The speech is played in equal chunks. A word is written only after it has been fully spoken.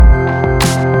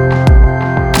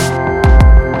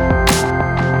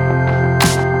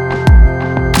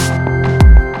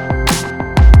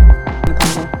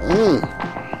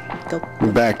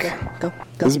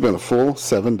been a full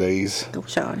 7 days Go,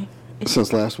 Shawty.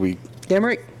 since last week. Damn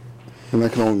right. And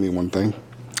that can only mean one thing.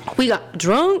 We got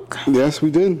drunk. Yes,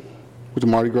 we did. With the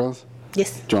Mardi Gras.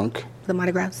 Yes. Drunk. The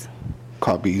Mardi Gras.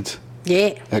 Caught beads.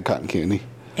 Yeah. Had cotton candy.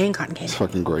 And cotton It's candy.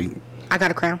 fucking great. I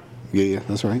got a crown. Yeah,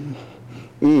 that's right.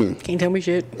 Can't tell me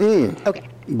shit. Okay.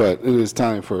 But it is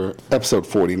time for episode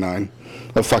 49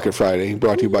 of Fuck It Friday,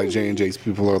 brought to you by J&J's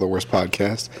People Are the Worst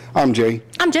podcast. I'm Jay.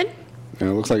 I'm Jen. And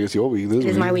it looks like it's your week this It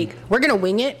is my week. We're going to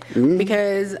wing it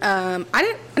because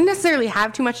I didn't necessarily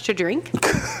have too much to drink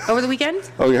over the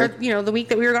weekend. Oh, yeah? Or, the week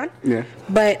that we were gone. Yeah.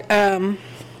 But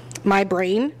my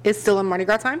brain is still in Mardi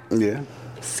Gras time. Yeah.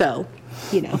 So,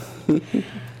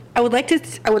 I would like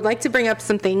to bring up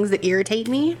some things that irritate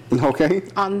me Okay.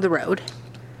 on the road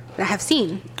that I have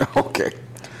seen. Okay.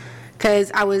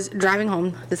 Because I was driving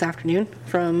home this afternoon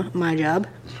from my job,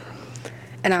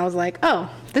 and I was like, "Oh,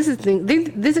 these are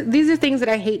things that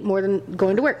I hate more than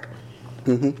going to work."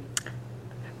 Mm-hmm.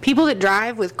 People that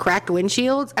drive with cracked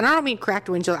windshields, and I don't mean cracked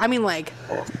windshields. I mean like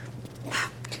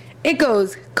it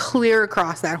goes clear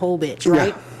across that whole bitch,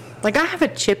 right? Yeah. Like I have a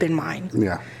chip in mine.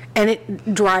 Yeah. And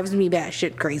it drives me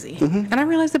batshit crazy. Mm-hmm. And I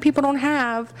realize that people don't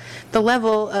have the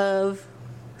level of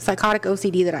psychotic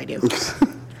OCD that I do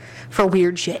for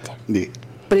weird shit. Yeah.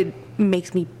 But it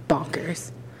makes me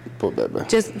bonkers. Put that back.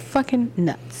 Just fucking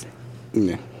nuts.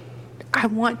 Yeah. I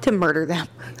want to murder them.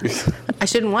 I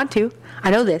shouldn't want to. I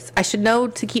know this. I should know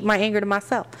to keep my anger to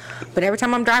myself. But every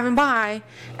time I'm driving by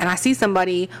and I see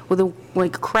somebody with a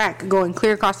crack going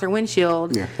clear across their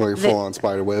windshield. Yeah, like full on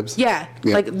spider webs. Yeah,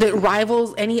 like that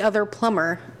rivals any other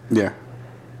plumber. Yeah.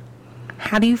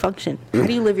 How do you function? How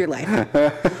do you live your life?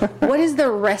 What is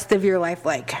the rest of your life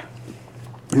like?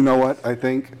 You know what? I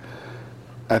think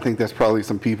that's probably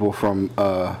some people from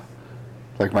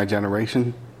like my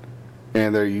generation,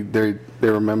 and they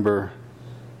remember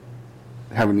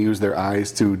having to use their eyes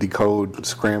to decode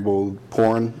scrambled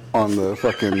porn on the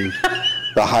fucking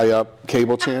the high up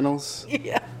cable channels.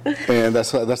 Yeah. And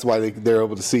that's why they're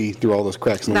able to see through all those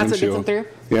cracks in the That's what windshield. gets them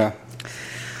through? Yeah.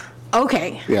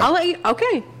 Okay. Yeah. I'll let you,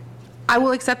 okay. I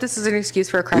will accept this as an excuse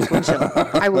for a cracked windshield.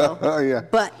 I will. Oh yeah.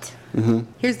 But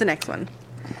here's the next one.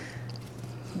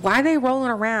 Why are they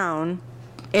rolling around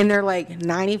in their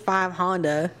 95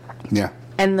 Honda? Yeah.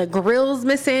 And the grill's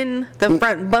missing, the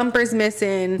front bumper's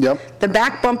missing. Yep. The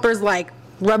back bumper's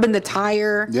rubbing the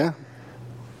tire. Yeah.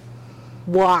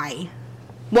 Why?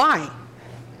 Why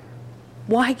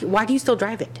do you still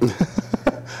drive it?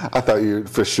 I thought you were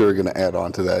for sure going to add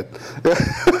on to that.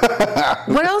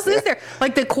 What else is there?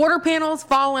 Like the quarter panel's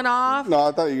falling off. No,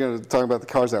 I thought you were going to talk about the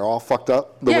cars that are all fucked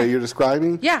up the Yeah. way you're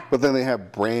describing. Yeah. But then they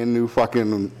have brand new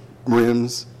fucking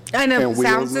rims. And a wheels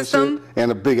sound and system. shit,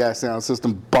 and a big ass sound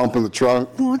system bumping the trunk.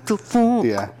 What the fuck?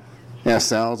 Yeah. Yeah, it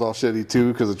sounds all shitty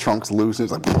too because the trunk's loose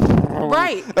and it's like.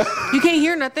 Right. You can't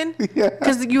hear nothing. Yeah.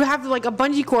 Because you have a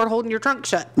bungee cord holding your trunk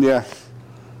shut. Yeah.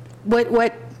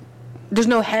 What? There's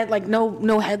no head,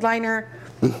 no headliner.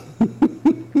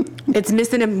 It's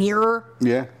missing a mirror.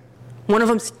 Yeah. One of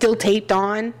them's still taped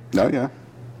on. Oh yeah.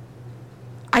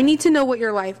 I need to know what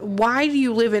your life. Why do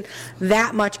you live in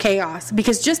that much chaos?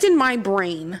 Because just in my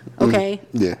brain, okay.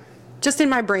 Yeah. Just in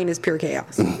my brain is pure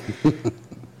chaos.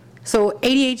 So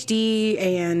ADHD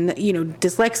and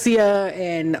dyslexia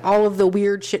and all of the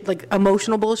weird shit,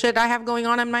 emotional bullshit I have going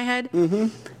on in my head,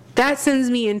 that sends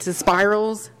me into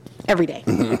spirals every day,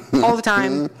 all the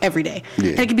time, every day.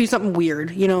 Yeah. And it could be something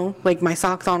weird, like my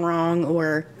socks on wrong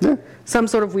or some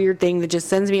sort of weird thing that just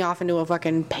sends me off into a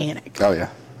fucking panic. Oh yeah.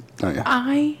 Oh yeah.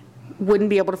 I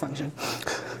wouldn't be able to function.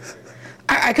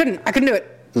 I couldn't do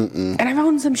it. And I've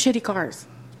owned some shitty cars.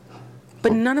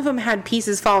 But none of them had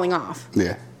pieces falling off.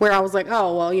 Yeah. Where I was like,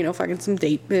 oh, well, fucking some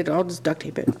I'll just duct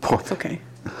tape it. It's okay.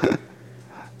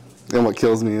 And what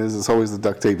kills me is it's always the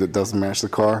duct tape that doesn't match the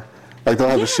car. Like they'll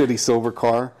have a shitty silver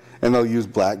car and they'll use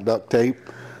black duct tape.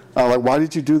 Like, why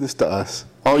did you do this to us?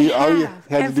 All you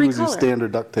had to do was use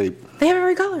standard duct tape. They have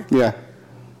every color. Yeah.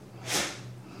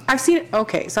 I've seen it.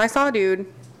 Okay, so I saw a dude.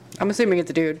 I'm assuming it's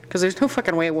a dude because there's no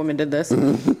fucking way a woman did this.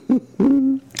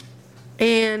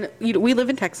 And we live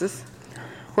in Texas,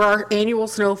 where our annual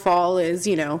snowfall is,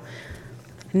 -10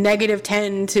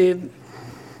 to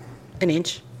an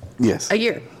inch Yes. a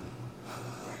year.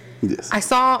 Yes. I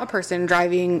saw a person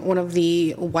driving one of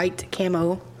the white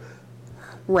camo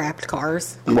wrapped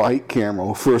cars. White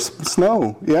camo for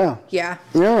snow. Yeah. Yeah.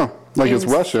 Yeah. Like it's In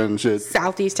Russia and shit.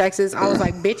 Southeast Texas. I was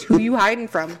like, bitch, who you hiding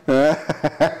from?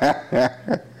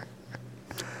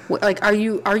 Like, are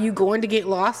you going to get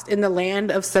lost in the land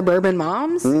of suburban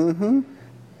moms? Mm-hmm.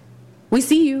 We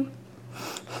see you.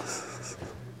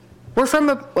 We're from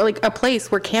a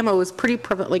place where camo is pretty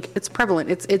prevalent. Like, it's prevalent.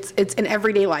 It's in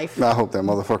everyday life. I hope that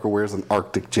motherfucker wears an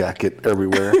Arctic jacket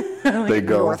everywhere Like they a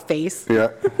go. North Face. Yeah.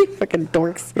 Fucking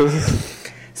dorks.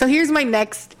 So here's my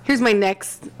next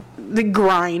the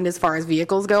grind as far as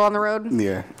vehicles go on the road.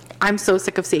 Yeah. I'm so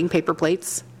sick of seeing paper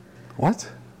plates. What?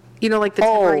 You know, like the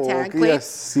temporary tag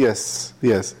plates. Yes.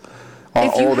 On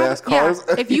old ass cars.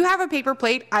 Yeah, if you have a paper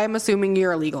plate, I'm assuming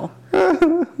you're illegal.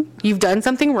 You've done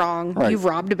something wrong. Right. You've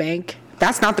robbed a bank.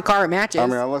 That's not the car it matches. I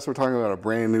mean, unless we're talking about a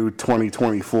brand new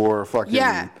 2024 fucking,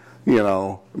 Yeah.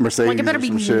 Mercedes Like, it better or be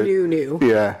some shit. new.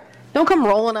 Yeah. Don't come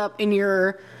rolling up in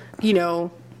your,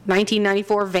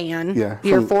 1994 van. Yeah,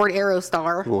 Your from- Ford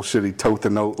Aerostar. Little shitty tote the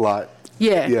note lot.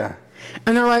 Yeah. Yeah.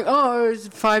 And they're like, oh, it's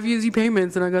 5 easy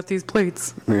payments and I got these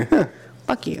plates. Yeah.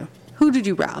 Fuck you. Who did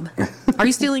you rob? Are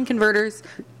you stealing converters?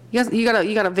 You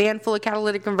got a van full of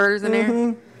catalytic converters in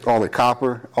there? All the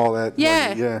copper, all that. Yeah.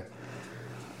 money, yeah.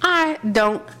 I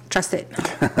don't trust it.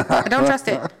 I don't trust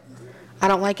it. I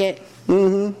don't like it. I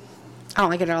don't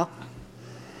like it at all.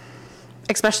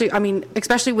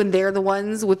 Especially when they're the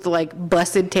ones with the, like,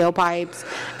 busted tailpipes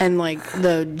and, like,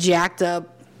 the jacked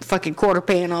up fucking quarter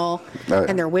panel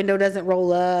and their window doesn't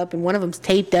roll up and one of them's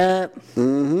taped up.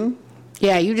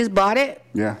 Yeah, you just bought it?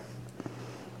 Yeah.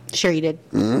 Sure you did.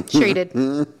 Sure you did.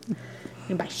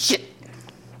 You buy shit.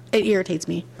 It irritates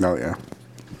me. Oh, yeah.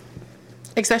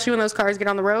 Especially when those cars get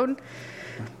on the road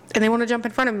and they want to jump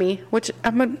in front of me, which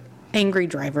I'm an angry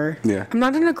driver. Yeah. I'm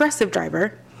not an aggressive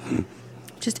driver,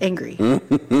 just angry. And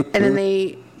then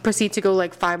they proceed to go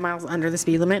like 5 miles under the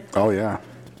speed limit. Oh, yeah.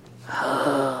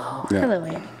 Yeah. Hello,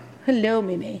 Anne. Hello,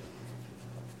 Mimi.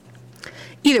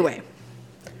 Either way.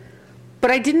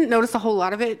 But I didn't notice a whole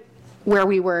lot of it where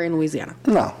we were in Louisiana.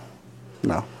 No.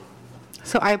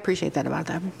 So I appreciate that about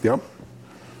them. Yep.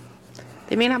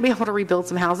 They may not be able to rebuild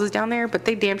some houses down there, but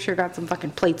they damn sure got some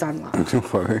fucking plates on lock. Too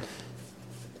funny.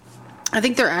 I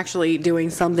think they're actually doing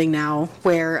something now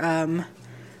where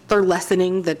they're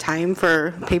lessening the time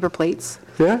for paper plates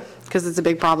Yeah? because it's a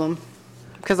big problem.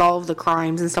 Because all of the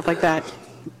crimes and stuff like that,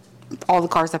 all the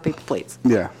cars have paper plates.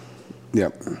 Yeah.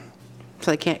 Yep.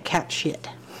 So they can't catch shit.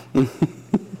 I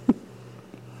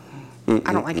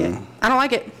don't like it. I don't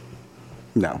like it.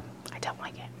 No. I don't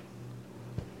like it.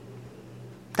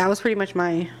 That was pretty much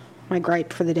my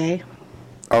gripe for the day.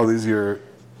 Oh, these are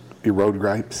your road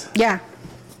gripes? Yeah.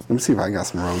 Let me see if I got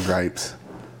some road gripes.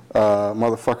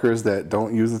 Motherfuckers that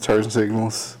don't use the turn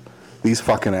signals. These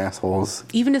fucking assholes.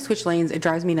 Even to switch lanes, it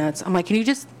drives me nuts. I'm like, can you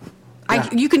just... Yeah.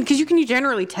 You can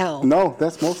generally tell. No,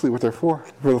 that's mostly what they're for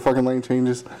the fucking lane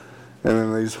changes. And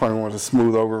then they just fucking want to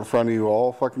smooth over in front of you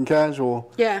all fucking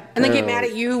casual. Yeah, and then get And, mad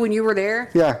at you when you were there.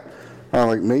 Yeah.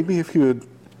 Like, maybe if you would,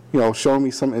 show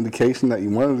me some indication that you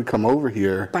wanted to come over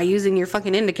here. By using your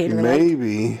fucking indicator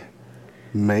light.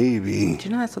 Maybe. Do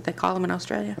you know that's what they call them in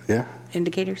Australia? Yeah.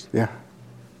 Indicators. Yeah.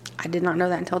 I did not know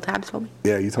that until Tabs told me.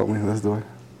 Yeah, you told me. Let's do it.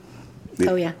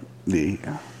 Oh, yeah.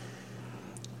 Yeah.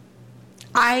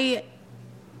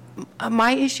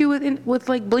 My issue with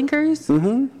like blinkers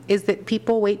is that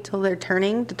people wait till they're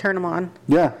turning to turn them on.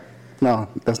 Yeah. No,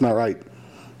 that's not right.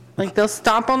 Like, they'll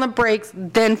stomp on the brakes,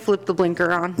 then flip the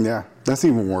blinker on. Yeah, that's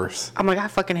even worse. I'm like, I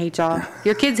fucking hate y'all.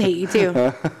 Your kids hate you, too.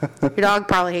 Your dog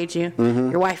probably hates you.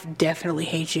 Your wife definitely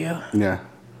hates you. Yeah.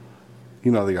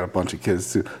 They got a bunch of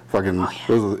kids, too. Fucking,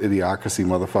 those are idiocracy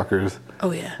motherfuckers.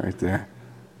 Oh, yeah. Right there.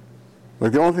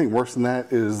 Like, the only thing worse than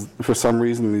that is, for some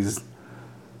reason, these,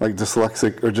 like,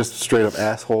 dyslexic or just straight up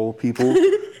asshole people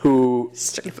who...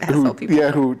 Straight up asshole people.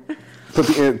 Yeah, who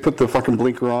put the fucking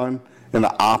blinker on in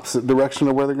the opposite direction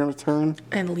of where they're going to turn.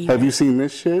 And leave Have it. you seen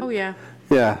this shit? Oh, yeah.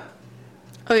 Yeah.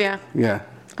 Oh, yeah. Yeah.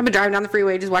 I've been driving down the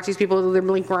freeway, just watch these people with their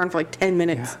blinker on for like 10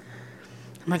 minutes.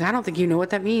 I'm like, I don't think you know what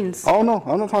that means. Oh, no,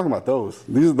 I'm not talking about those.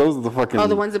 Those are the fucking... Oh,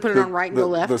 the ones that put it on right and go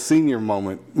left? The senior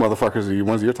moment motherfuckers are the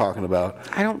ones you're talking about.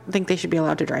 I don't think they should be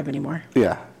allowed to drive anymore.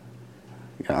 Yeah.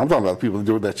 Yeah, I'm talking about people who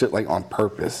do that shit, like, on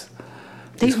purpose.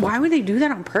 Why would they do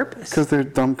that on purpose? Because they're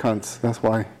dumb cunts. That's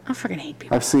why. I fucking hate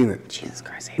people. I've seen it. Jesus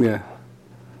Christ, I hate Yeah.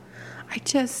 I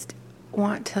just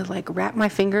want to, like, wrap my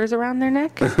fingers around their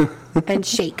neck and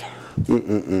shake.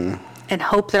 And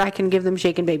hope that I can give them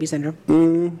shaken baby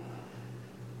syndrome.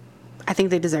 I think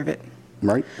they deserve it.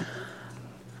 Right?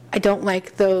 I don't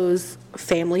like those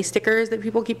family stickers that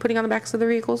people keep putting on the backs of their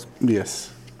vehicles.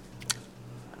 Yes.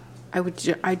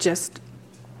 I just,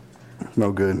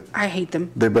 No good. I hate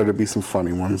them. They better be some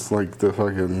funny ones, like the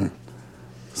fucking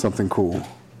something cool.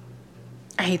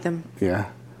 I hate them. Yeah.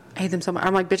 I hate them so much.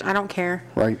 I'm like, bitch, I don't care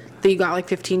Right? that you got like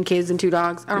 15 kids and 2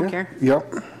 dogs. I don't Yeah. care.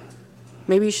 Yep.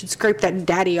 Maybe you should scrape that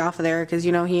daddy off of there because,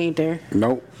 he ain't there.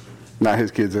 Nope. Not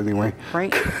his kids anyway.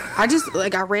 Right? I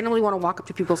randomly want to walk up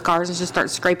to people's cars and just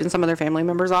start scraping some of their family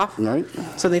members off. Right.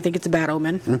 So they think it's a bad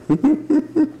omen.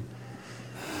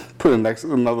 Put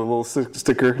another little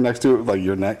sticker next to it, like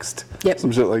you're next. Yep.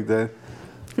 Some shit like that.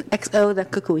 XO the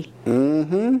kukui.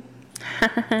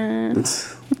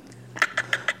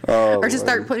 Oh, or just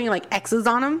start putting like X's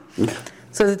on them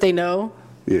so that they know.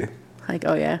 Yeah. Like,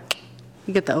 oh yeah,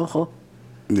 you get the ojo.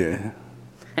 Yeah.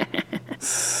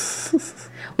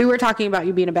 We were talking about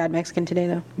you being a bad Mexican today,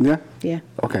 though. Yeah. Yeah.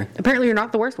 Okay. Apparently, you're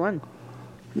not the worst one.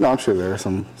 No, I'm sure there are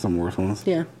some worse ones.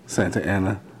 Yeah. Santa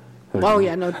Ana. Oh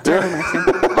yeah, no, terrible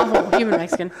Mexican, awful human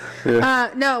Mexican. Yeah.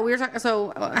 No, we were talking.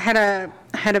 So I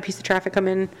had a piece of traffic come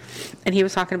in, and he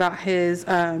was talking about his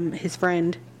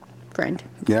friend,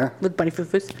 Yeah. with bunny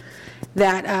fufus,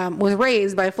 that was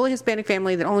raised by a fully Hispanic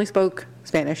family that only spoke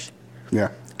Spanish. Yeah.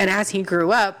 And as he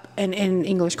grew up and in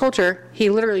English culture, he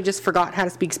literally just forgot how to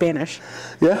speak Spanish.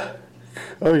 Yeah.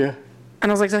 Oh yeah. And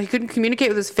I was like, so he couldn't communicate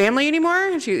with his family anymore?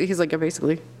 And he's like, yeah,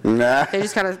 basically. Nah. They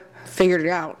just kind of figured it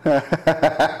out.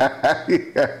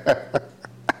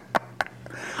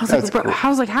 I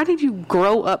was like, how did you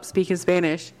grow up speaking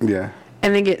Spanish Yeah.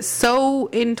 and then get so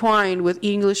entwined with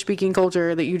English speaking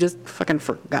culture that you just fucking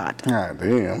forgot? God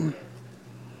damn.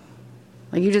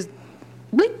 Like you just,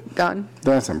 blink, gone.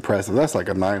 That's impressive. That's like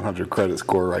a 900 credit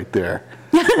score right there.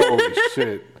 Holy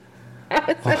shit.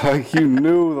 Like you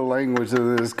knew the language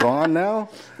that is gone now?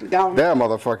 Gone. That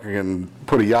motherfucker can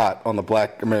put a yacht on the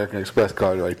Black American Express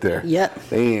card right there. Yep.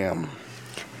 Damn.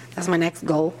 That's my next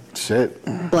goal. Shit.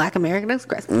 Black American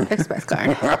Express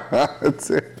card. That's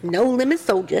it. No limit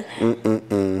soldier.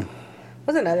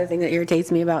 What's another thing that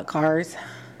irritates me about cars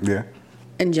Yeah.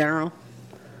 in general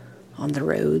on the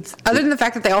roads? Other than the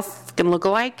fact that they all fucking look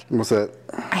alike, What's that?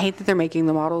 I hate that they're making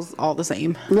the models all the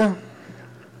same. Yeah.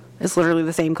 It's literally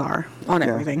the same car on Yeah.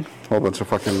 everything. Whole bunch of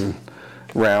fucking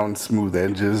round, smooth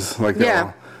edges. Like they Yeah.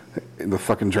 all, the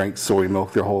fucking drank soy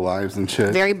milk their whole lives and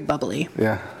shit. Very bubbly.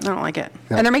 Yeah. I don't like it.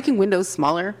 Yeah. And they're making windows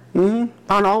smaller on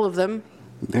all of them.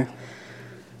 Yeah.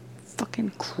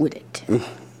 Fucking quit it.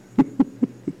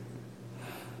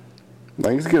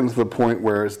 Like it's getting to the point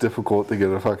where it's difficult to get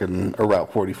a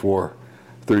Route 44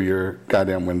 through your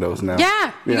goddamn windows now.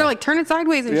 Yeah. You gotta like turn it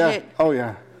sideways and Yeah. shit. Oh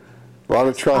yeah. A lot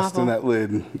of trust awful. in that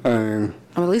lid. I mean,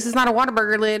 Well, at least it's not a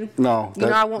Whataburger lid. no, You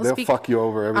know, I won't they'll speak. fuck you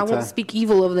over every I time. won't speak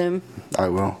evil of them I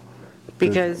will.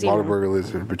 because, you know, Whataburger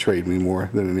lids have betrayed me more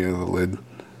than any other lid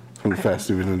from the fast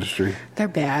food industry. they're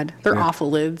bad. They're Yeah. awful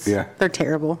lids. Yeah. They're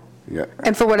terrible. Yeah.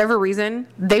 And for whatever reason,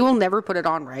 they will never put it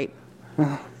on right.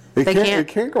 It They can't. can't. It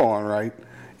can't go on right.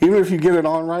 Even if you get it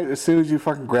on right, as soon as you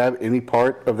fucking grab any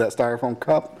part of that styrofoam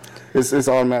cup, it's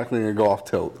automatically gonna go off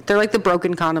tilt. They're like the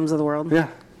broken condoms of the world. Yeah.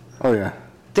 Oh yeah.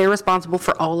 They're responsible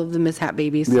for all of the mishap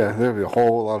babies. Yeah. There'll be a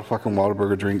whole lot of fucking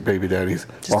Whataburger drink baby daddies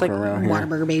Just walking like around here.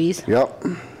 Whataburger babies. Yep.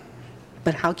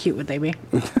 But how cute would they be?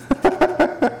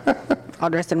 All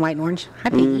dressed in white and orange. Hi,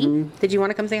 Piggy. Did you want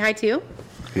to come say hi too?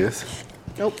 Yes.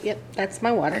 Oh, yep. That's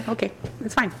my water. Okay.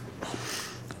 It's fine.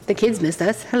 The kids missed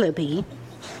us. Hello, Piggy.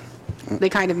 They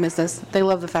kind of miss us. They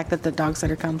love the fact that the dog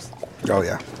sitter comes. Oh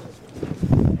yeah.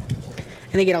 And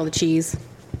they get all the cheese.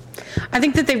 I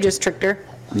think that they've just tricked her.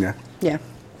 Yeah. Yeah.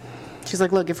 She's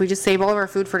like, look, if we just save all of our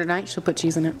food for tonight, she'll put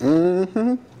cheese in it.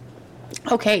 Mm-hmm.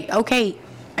 Okay.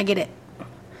 I get it.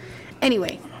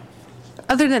 Anyway,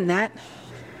 other than that,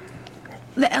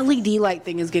 the LED light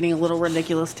thing is getting a little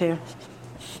ridiculous too.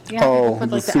 Yeah, Oh, put,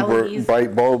 the like, super LEDs.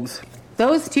 bright bulbs.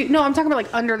 Those two. No, I'm talking about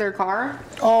like under their car.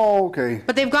 Oh, okay.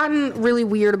 But they've gotten really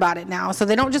weird about it now. So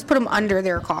they don't just put them under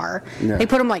their car. Yeah. They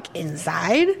put them like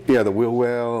inside. Yeah, the wheel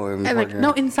well and. And like, fucking-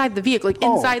 no, inside the vehicle, like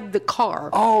inside the car.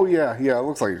 Oh yeah, yeah. It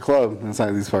looks like a club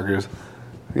inside these fuckers.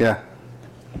 Yeah.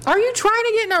 Are you trying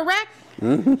to get in a wreck?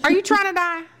 Mm-hmm. Are you trying to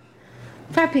die?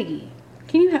 Fat Piggy,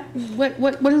 can you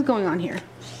what is going on here?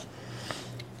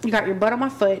 You got your butt on my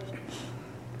foot.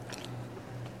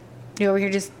 You over here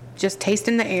just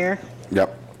tasting the air.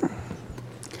 Yep.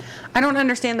 I don't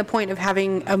understand the point of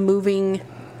having a moving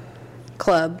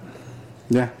club.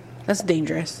 Yeah. That's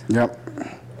dangerous. Yep.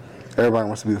 Everybody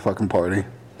wants to be the fucking party.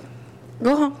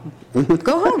 Go home.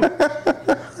 Go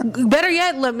home. Better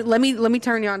yet, let me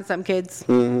turn you on to something, kids.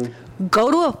 Mm-hmm. Go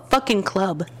to a fucking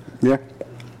club. Yeah.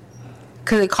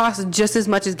 Because it costs just as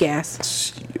much as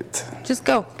gas. Shit. Just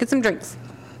go. Get some drinks.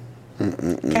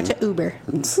 Catch an Uber.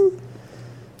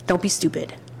 Don't be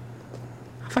stupid.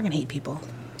 I fucking hate people.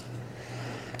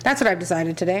 That's what I've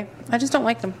decided today. I just don't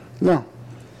like them. No.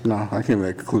 No, I came to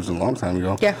that conclusion a long time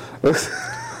ago. Yeah.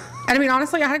 And I mean,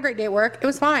 honestly, I had a great day at work. It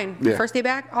was fine. Yeah. First day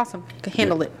back, awesome.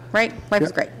 Handled it, right? Life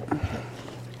was Yeah. great.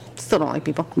 Still don't like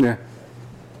people. Yeah.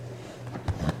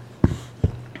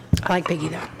 I like Piggy,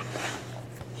 though.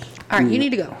 All right, you need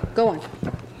to go. Go on.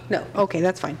 No, okay,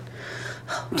 that's fine.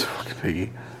 Fucking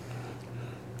Piggy.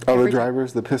 Other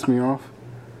drivers that piss me off.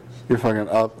 You're fucking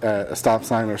up at a stop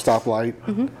sign or stoplight,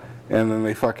 and then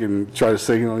they fucking try to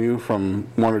signal you from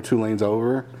 1 or 2 lanes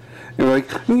over. And you're like,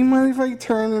 you mind if I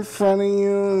turn in front of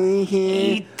you?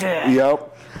 Hate that.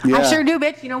 Yep. Yeah. I sure do,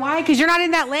 bitch. You know why? Because you're not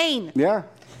in that lane. Yeah.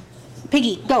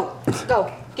 Piggy, go.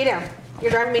 Go. Get down.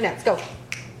 You're driving me nuts. Go.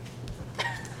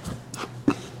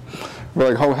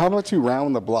 We're like, oh, how about you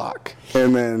round the block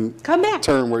and then Come back.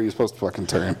 turn where you're supposed to fucking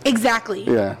turn? Exactly.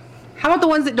 Yeah. How about the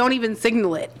ones that don't even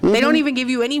signal it? They don't even give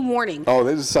you any warning. Oh,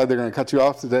 they decide they're gonna cut you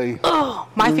off today. Oh,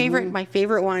 my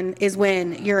favorite one is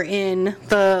when you're in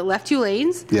the left 2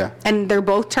 lanes. Yeah. And they're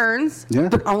both turns. Yeah.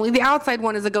 But only the outside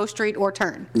one is a go straight or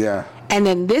turn. Yeah. And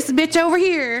then this bitch over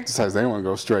here. Decides they want to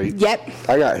go straight. Yep.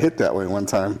 I got hit that way one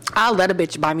time. I'll let a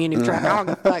bitch buy me a new truck. I don't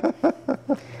give a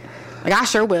fuck. Like, I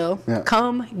sure will. Yeah.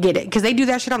 Come get it. Because they do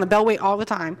that shit on the Beltway all the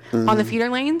time. On the feeder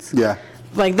lanes. Yeah.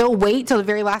 Like, they'll wait till the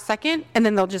very last second, and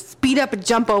then they'll just speed up and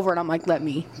jump over, and I'm like, let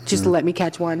me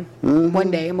catch one one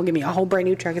day, and we'll give me a whole brand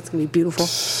new truck. It's going to be beautiful.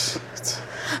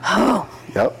 Oh.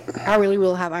 Yep. I really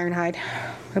will have Ironhide.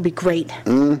 It'll be great.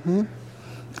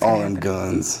 All them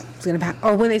guns. It's going to happen.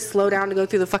 Or when they slow down to go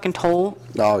through the fucking toll.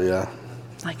 Oh, yeah.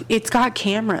 Like, it's got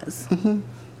cameras.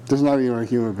 There's not even a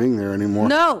human being there anymore.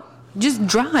 No. Just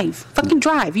drive. Fucking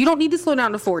drive. You don't need to slow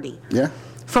down to 40. Yeah.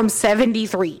 From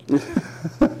 73.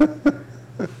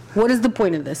 What is the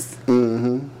point of this?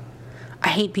 I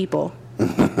hate people.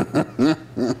 I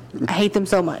hate them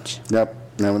so much. Yep.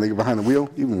 Now when they get behind the wheel,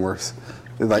 even worse.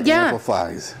 It like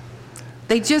amplifies.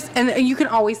 They just, and you can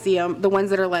always see them, the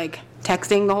ones that are like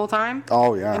texting the whole time.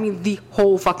 Oh, yeah. I mean, the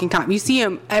whole fucking time. You see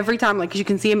them every time, like, 'cause you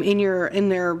can see them in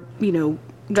their, you know,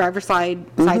 driver's side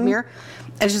mirror.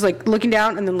 And it's just like looking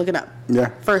down and then looking up. Yeah.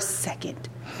 For a second.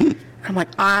 I'm like,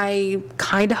 I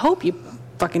kind of hope you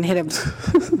fucking hit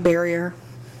a barrier.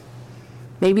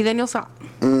 Maybe then you'll stop.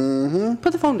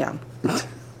 Put the phone down.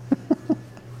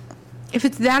 If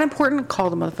it's that important, call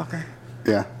the motherfucker.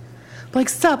 Yeah. Like,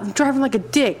 stop, I'm driving like a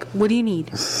dick. What do you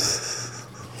need?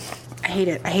 I hate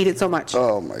it. I hate it so much.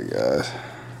 Oh, my God.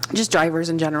 Just drivers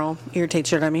in general irritate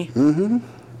shit at me.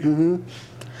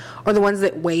 Or the ones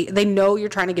that wait. They know you're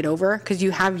trying to get over because you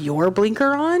have your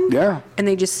blinker on. Yeah. And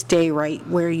they just stay right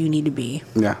where you need to be.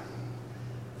 Yeah.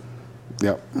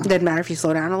 Yep. Doesn't matter if you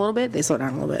slow down a little bit, they slow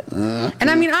down a little bit. And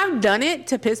I mean, I've done it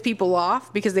to piss people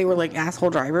off because they were like asshole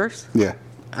drivers. Yeah.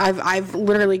 I've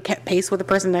literally kept pace with the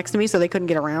person next to me so they couldn't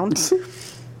get around.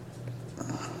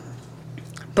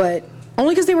 But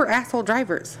only because they were asshole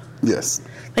drivers. Yes.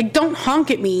 Like, don't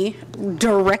honk at me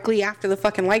directly after the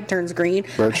fucking light turns green.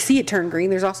 Right. I see it turn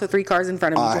green. There's also 3 cars in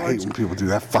front of me, I George. hate when people do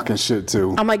that fucking shit,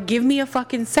 too. I'm like, give me a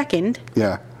fucking second.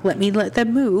 Yeah. Let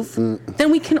them move. Then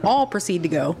we can all proceed to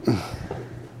go.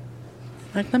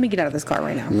 Like, let me get out of this car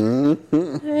right now.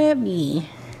 Let me.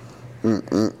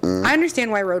 I understand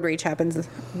why road rage happens,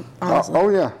 honestly. Oh,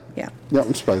 yeah. Yeah. Yeah,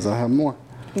 I'm surprised I have more.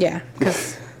 Yeah,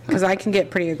 because I can get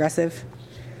pretty aggressive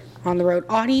on the road.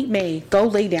 Audie, May, go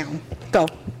lay down. Go.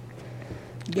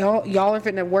 Y'all are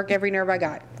fitting to work every nerve I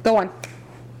got. Go on.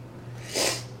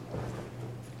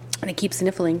 And I keep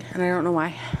sniffling, and I don't know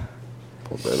why.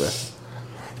 Poor baby.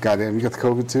 Goddamn, you got the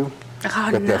COVID, too? Oh,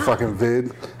 Got no. that fucking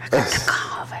vid? I got the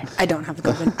COVID. I don't have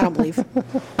the COVID. I don't believe.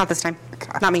 Not this time.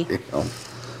 Not me.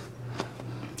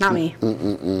 Not me.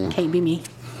 Can't be me.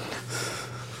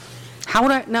 How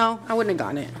would I? No, I wouldn't have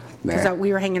gotten it. Because Nah.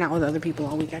 we were hanging out with other people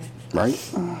all weekend. Right?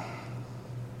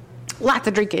 Lots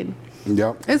of drinking.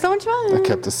 Yep. It was so much fun. I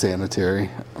kept it sanitary.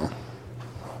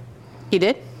 You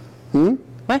did?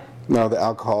 What? No, the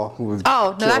alcohol would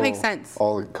Oh, no, that kill makes sense.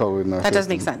 all the COVID in our That does system.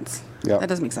 make sense. Yep. That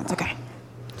does make sense. Okay.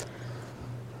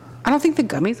 I don't think the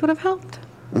gummies would have helped.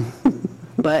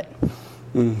 But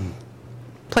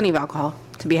plenty of alcohol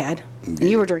to be had.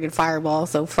 You were drinking Fireball,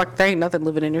 so fuck, there ain't nothing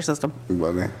living in your system.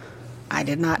 Buddy. I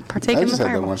did not partake I in the just had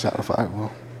that Fireball. one shot of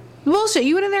Fireball. Bullshit,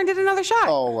 you went in there and did another shot.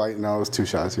 Oh, right. No, it was 2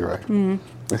 shots. You're right.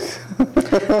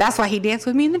 That's why he danced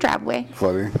with me in the driveway.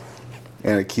 Funny.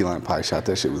 And a key lime pie shot.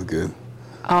 That shit was good.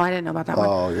 Oh, I didn't know about that one.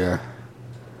 Oh, yeah.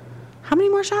 How many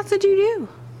more shots did you do?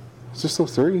 It's just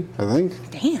those 3, I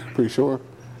think. Damn. Pretty sure.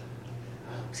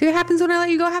 See what happens when I let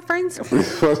you go have friends?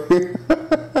 Funny.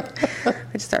 I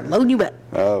just start loading you up.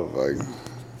 Oh, my.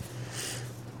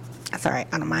 That's all right.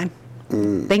 I don't mind.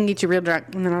 They can get you real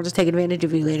drunk, and then I'll just take advantage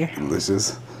of you later.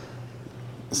 Delicious.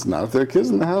 It's not if there are kids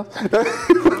in the house.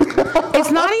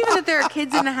 It's not even that there are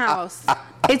kids in the house.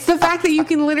 It's the fact that you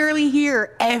can literally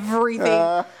hear everything.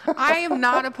 I am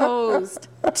not opposed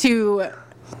to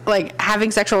like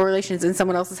having sexual relations in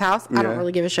someone else's house, I don't Yeah.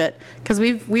 really give a shit because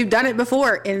we've done it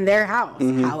before in their house.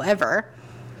 However,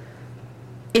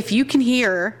 if you can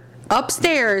hear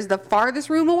upstairs, the farthest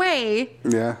room away,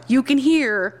 Yeah. you can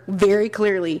hear very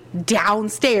clearly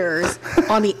downstairs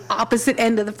on the opposite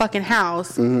end of the fucking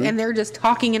house, and they're just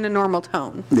talking in a normal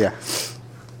tone. Yeah.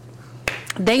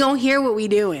 They gonna hear what we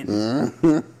doing.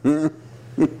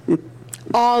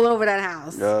 All over that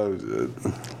house. Oh,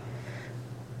 shit.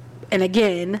 And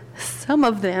again, some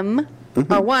of them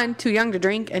are one, too young to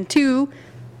drink, and two,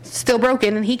 still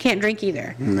broken, and he can't drink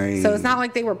either. Nice. So it's not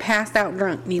like they were passed out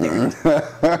drunk neither.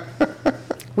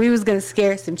 We was gonna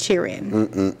scare some cheering.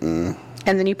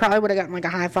 And then you probably would have gotten like a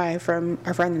high five from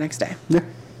our friend the next day. Yeah.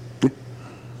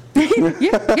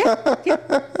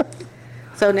 Yeah.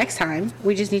 So next time,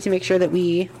 we just need to make sure that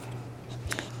we,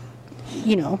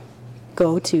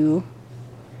 go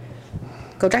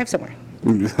drive somewhere.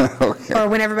 Okay. Or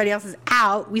when everybody else is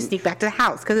out, we sneak back to the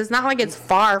house. Because it's not like it's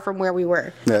far from where we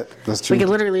were. Yeah, that's true. We could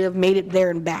literally have made it there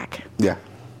and back. Yeah.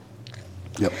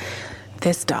 Yep.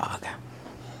 This dog.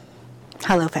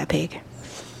 Hello, fat pig.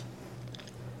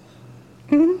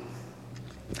 Mhm.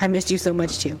 I missed you so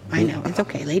much too. I know. It's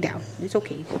okay. Lay down. It's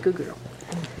okay. Good girl.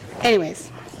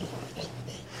 Anyways.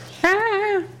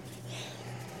 Ah.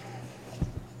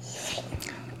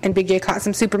 And Big J caught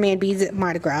some Superman beads at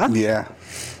Mardi Gras. Yeah.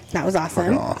 That was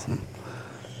Fucking awesome. awesome.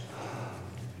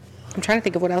 I'm trying to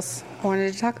think of what else I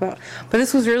wanted to talk about. But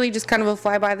this was really just kind of a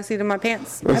fly by the seat of my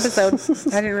pants episode.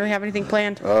 I didn't really have anything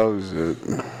planned. Oh, shit.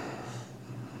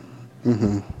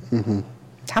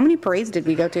 How many parades did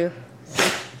we go to?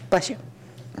 Bless you.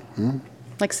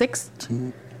 Like 6? I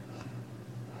think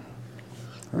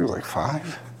it was like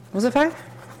 5. Was it 5?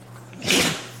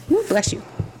 Ooh, bless you.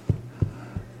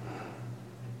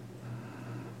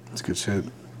 It's good shit.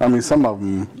 I mean, some of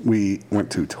them we went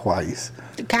to twice.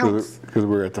 It counts. Because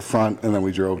we were at the front and then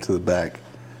we drove to the back.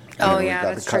 And Oh, then we yeah,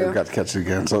 got that's to, true. Got to catch it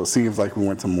again. So it seems like we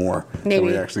went to more than Maybe.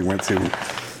 we actually went to.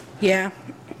 Yeah.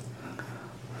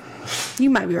 You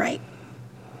might be right.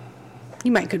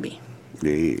 You might could be.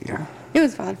 Yeah. It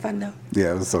was fun though.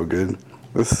 Yeah, it was so good.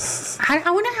 This,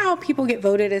 I wonder how people get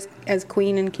voted as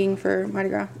queen and king for Mardi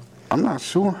Gras. I'm not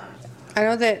sure. I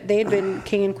know that they had been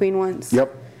king and queen once.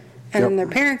 Yep. And then Yep. their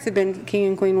parents had been king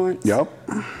and queen once. Yep.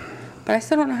 But I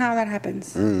still don't know how that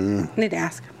happens. I need to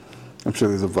ask. I'm sure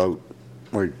there's a vote,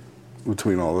 like,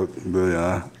 between all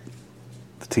the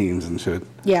teams and shit.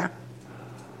 Yeah.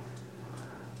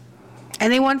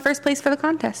 And they won first place for the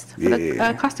contest, for the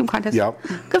Yeah. costume contest. Yep.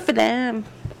 Good for them.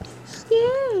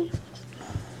 Yeah.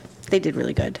 They did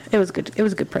really good. It was good. It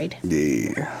was a good parade.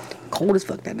 Yeah. Cold as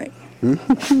fuck that night.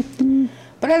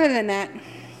 But other than that,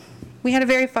 we had a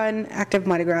very fun, active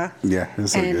Mardi Gras. Yeah, it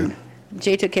was so And good.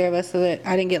 Jay took care of us so that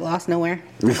I didn't get lost nowhere.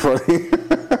 Funny.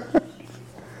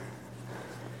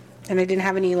 And I didn't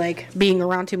have any, being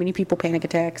around too many people panic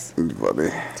attacks. Funny.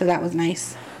 So that was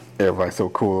nice. Everybody's so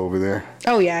cool over there.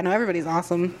 Oh, yeah. No, everybody's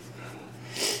awesome.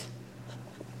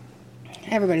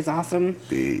 Everybody's awesome.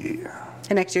 Yeah.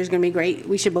 And next year's going to be great.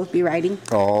 We should both be riding.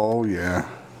 Oh, yeah.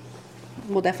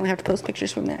 We'll definitely have to post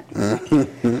pictures from that.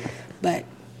 But,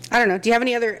 I don't know. Do you have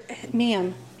any other...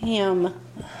 Ma'am.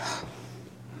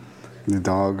 The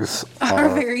dogs Are are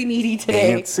very needy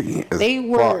today. antsy as They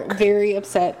were fuck. very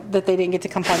upset that they didn't get to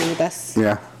come party with us.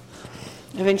 Yeah.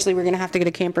 Eventually, we're going to have to get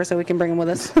a camper so we can bring them with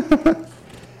us.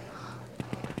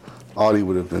 Audie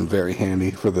would have been very handy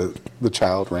for the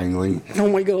child wrangling. Oh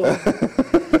my God.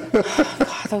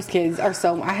 God, those kids are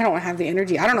so... I don't have the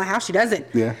energy. I don't know how she does it.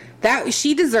 Yeah. That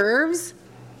she deserves,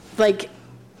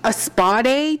 a spa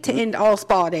day to end all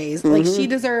spa days. She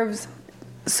deserves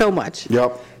so much.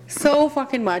 Yep. So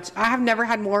fucking much. I have never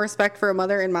had more respect for a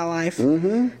mother in my life.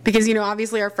 Because,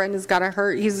 obviously our friend has got a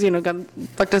hurt. He's,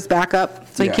 fucked us back up.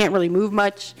 So Yeah. he can't really move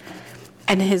much.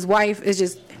 And his wife is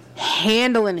just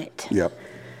handling it. Yep.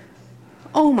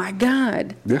 Oh my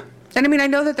God. Yeah. And I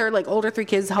know that their older 3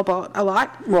 kids help out a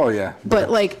lot. Well, yeah. But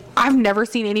I've never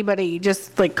seen anybody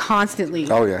just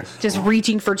constantly Oh, yeah. just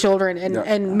reaching for children and, Yeah.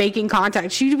 and making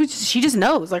contact. She just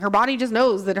knows. Her body just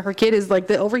knows that her kid is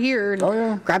over here and Oh,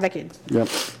 yeah. grab that kid. Yep.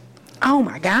 Oh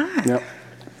my God. Yep.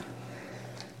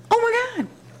 Oh my God.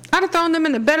 I'd have thrown them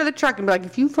in the bed of the truck and be like,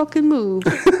 if you fucking move,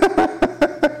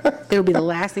 it'll be the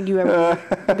last thing you ever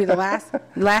it'll be the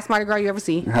last Mardi Gras you ever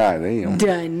see. Hi, damn.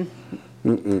 Done.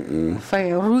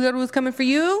 Fucking Rugaru's coming for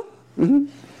you.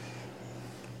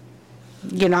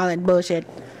 Getting all that bullshit.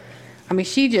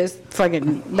 She just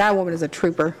fucking, that woman is a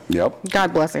trooper. Yep.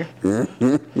 God bless her.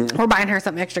 We're buying her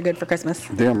something extra good for Christmas.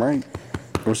 Damn right.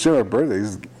 Well, sure, her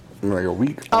birthday's in a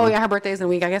week. Oh yeah, her birthday's in a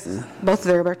week, I guess. Both of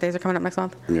their birthdays are coming up next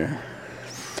month. Yeah.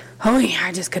 Oh yeah,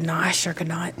 I just could not. I sure could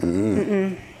not.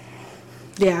 Mm-mm.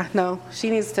 Yeah, no. She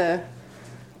needs to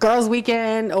girls'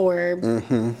 weekend or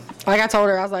like I told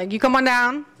her, I was like, you come on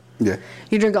down. Yeah.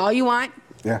 You drink all you want.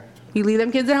 Yeah. You leave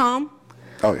them kids at home.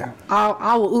 Oh yeah.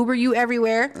 I will Uber you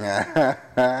everywhere.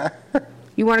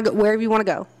 You want to go wherever you want to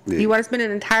go. Yeah. You want to spend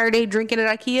an entire day drinking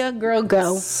at IKEA? Girl,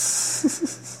 go.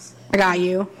 I got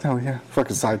you. Oh yeah.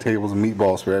 Fucking side tables and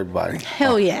meatballs for everybody.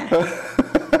 Hell yeah.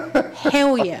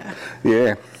 Hell yeah.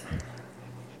 Yeah.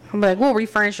 I'm like, we'll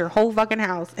refurnish your whole fucking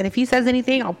house. And if he says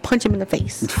anything, I'll punch him in the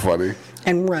face. It's funny.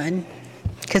 And run.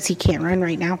 Because he can't run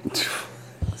right now.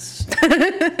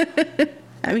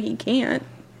 I mean, he can't.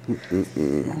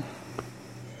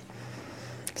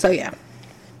 So, yeah.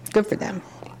 Good for them.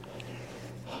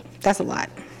 That's a lot.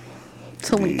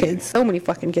 So many kids. So many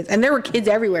fucking kids. And there were kids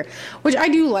everywhere. Which I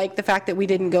do like the fact that we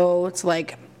didn't go to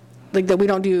like that we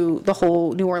don't do the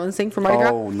whole New Orleans thing for Mardi Gras.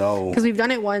 Oh, no. Because we've done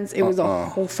it once. It was a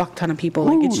whole fuck ton of people.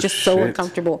 Like, it's just so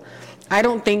uncomfortable. I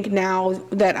don't think now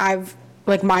that I've,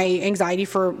 like, my anxiety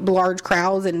for large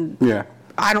crowds and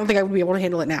I don't think I would be able to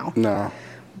handle it now. No.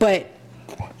 But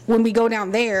when we go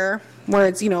down there, where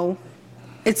it's, you know,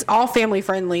 it's all family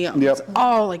friendly. Yep. It's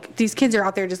all, like, these kids are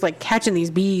out there just, like, catching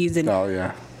these bees. And Oh,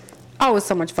 yeah. oh, it was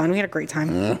so much fun. We had a great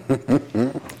time.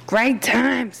 Great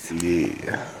times.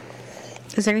 Yeah.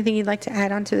 Is there anything you'd like to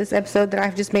add on to this episode that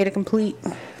I've just made a complete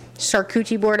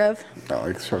charcuterie board of? I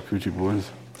like charcuterie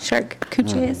boards.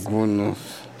 Charcuteries?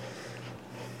 Goodness.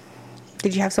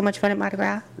 Did you have so much fun at Mardi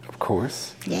Gras? Of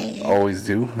course. Yeah. Always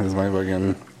do. That's my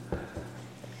fucking...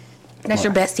 That's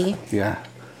your bestie. Yeah.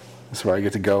 That's where I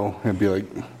get to go and be like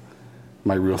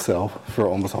my real self for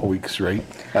almost a whole week straight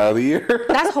out of the year.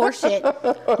 That's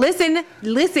horseshit. Listen,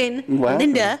 What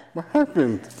Linda. happened? What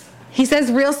happened? He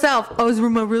says real self. Oh, it's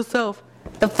my real self.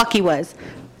 The fuck he was.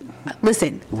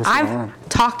 Listen, I've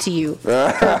talked to you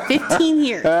for 15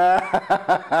 years.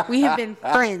 We have been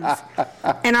friends.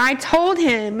 And I told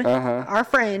him, our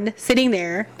friend, sitting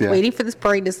there, waiting for this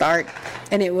parade to start,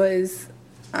 and it was,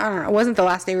 I don't know, it wasn't the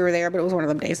last day we were there, but it was one of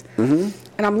them days. And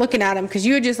I'm looking at him, because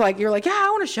you were just like, you're like, yeah, I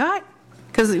want a shot.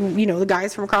 Because, you know, the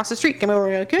guys from across the street came over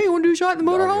and were like, hey, you want to do a shot in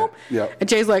the motorhome? Yep. And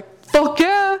Jay's like, fuck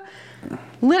yeah.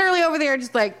 Literally over there,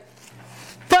 just like,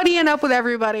 buddying up with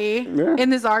everybody in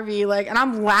this RV, like, and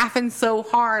I'm laughing so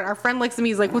hard. Our friend looks at me,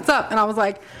 he's like, what's up? And I was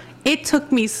like, it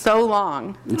took me so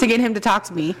long to get him to talk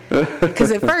to me. Because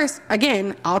at first,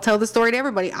 again, I'll tell the story to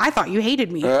everybody, I thought you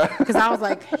hated me. Because I was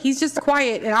like, he's just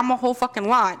quiet and I'm a whole fucking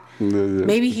lot.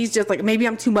 Maybe he's just like, maybe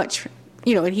I'm too much.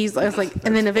 You know, and I was like,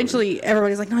 and then eventually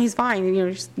everybody's like, no, he's fine. And, you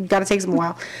know, just gotta take him a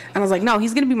while. And I was like, no,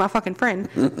 he's gonna be my fucking friend.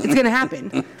 It's gonna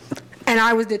happen. And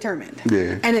I was determined.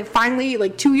 Yeah. And it finally,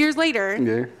 like 2 years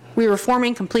later, we were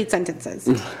forming complete sentences.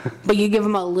 But you give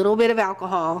him a little bit of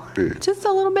alcohol, just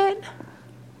a little bit,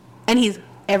 and he's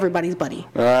everybody's buddy.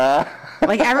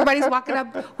 Like everybody's walking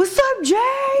up, what's up, Jay?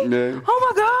 Oh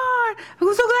my God,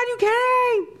 I'm so glad you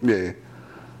came. Yeah.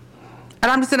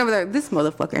 And I'm just sitting over there, this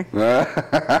motherfucker.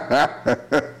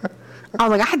 I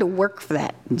was like, I had to work for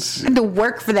that. I had to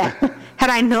work for that. Had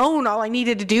I known all I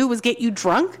needed to do was get you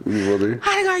drunk, I'd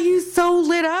have got you so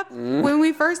lit up when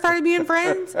we first started being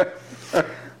friends. I'd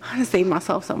have saved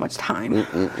myself so much time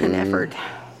and effort.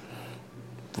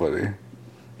 Funny.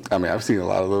 I mean, I've seen a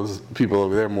lot of those people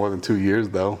over there more than 2 years,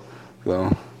 though.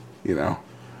 So, you know.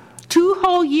 2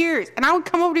 whole years. And I would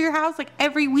come over to your house like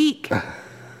every week.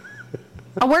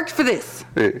 I worked for this.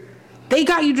 They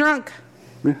got you drunk.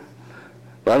 Yeah.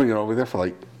 But I've been over there for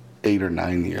like 8 or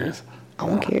 9 years. I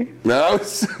don't care. No,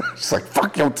 it's just like,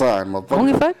 fuck your time, motherfucker. I don't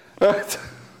give a fuck.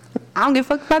 I don't give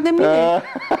a fuck about them either.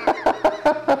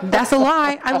 That's a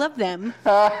lie. I love them.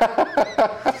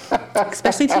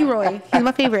 Especially T-Roy. He's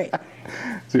my favorite.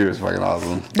 She was fucking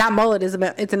awesome. That mullet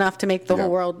it's enough to make the whole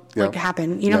world like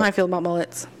happen. You know how I feel about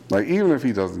mullets. Like, even if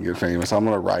he doesn't get famous, I'm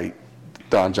going to write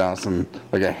Don Johnson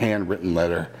like a handwritten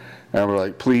letter. And we're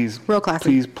like, please, real classy.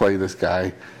 Please play this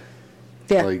guy.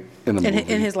 Yeah. Like, in the movie.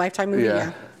 In his Lifetime movie,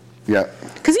 yeah. Yeah.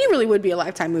 Because he really would be a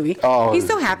Lifetime movie. Oh, he's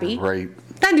so happy. Great.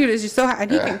 That dude is just so happy.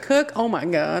 And he can cook. Oh my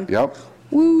God. Yep.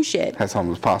 Woo shit. Had some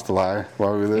of his pasta lie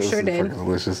while we were there. He sure did. Fucking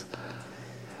delicious.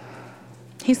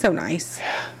 He's so nice.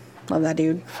 Yeah. Love that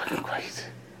dude. Fucking great.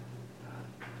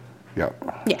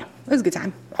 Yep. Yeah. It was a good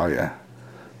time. Oh yeah.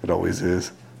 It always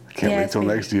is. I can't wait till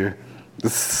next year.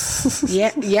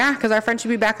 Yeah, because our friend should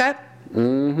be back up.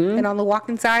 And on the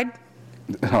walking side.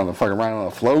 On the fucking ride on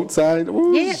the float side.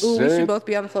 Ooh, yeah. Ooh, we should both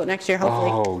be on the float next year,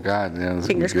 hopefully. Oh God, yeah.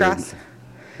 Fingers crossed.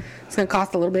 It's gonna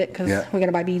cost a little bit because we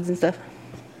gotta buy beads and stuff.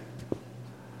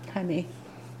 Hi, me.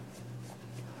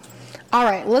 All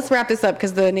right, let's wrap this up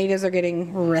because the natives are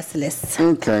getting restless.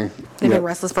 Okay. They've been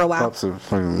restless for a while. Pups are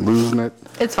fucking losing it.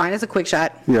 It's fine. It's a quick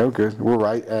shot. Yeah, we're good. We're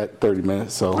right at 30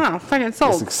 minutes, so Oh, fucking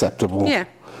sold. it's acceptable. Yeah.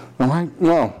 All right.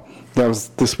 Well, that was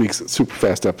this week's super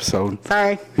fast episode.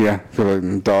 Sorry. Yeah,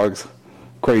 the dogs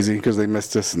crazy because they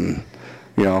missed us, and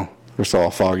we're still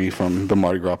all foggy from the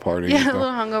Mardi Gras party. Yeah, a so. little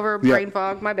hungover, Yeah. brain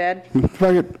fog. My bad.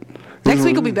 Fuck it. Next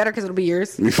week will be better because it'll be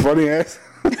yours. You funny ass.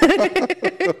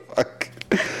 Fuck.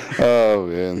 Oh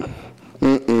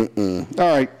man.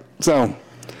 All right. So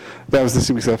that was this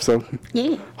week's episode.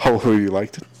 Yeah. Hopefully you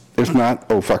liked it. If not,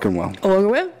 oh fucking well. Oh,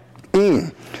 well.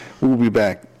 We'll be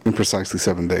back in precisely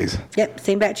 7 days Yep,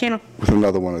 same bat channel. with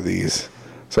another one of these.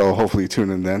 So hopefully you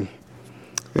tune in then.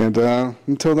 And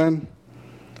until then,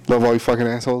 love all you fucking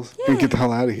assholes and get the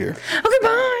hell out of here. Okay, bye.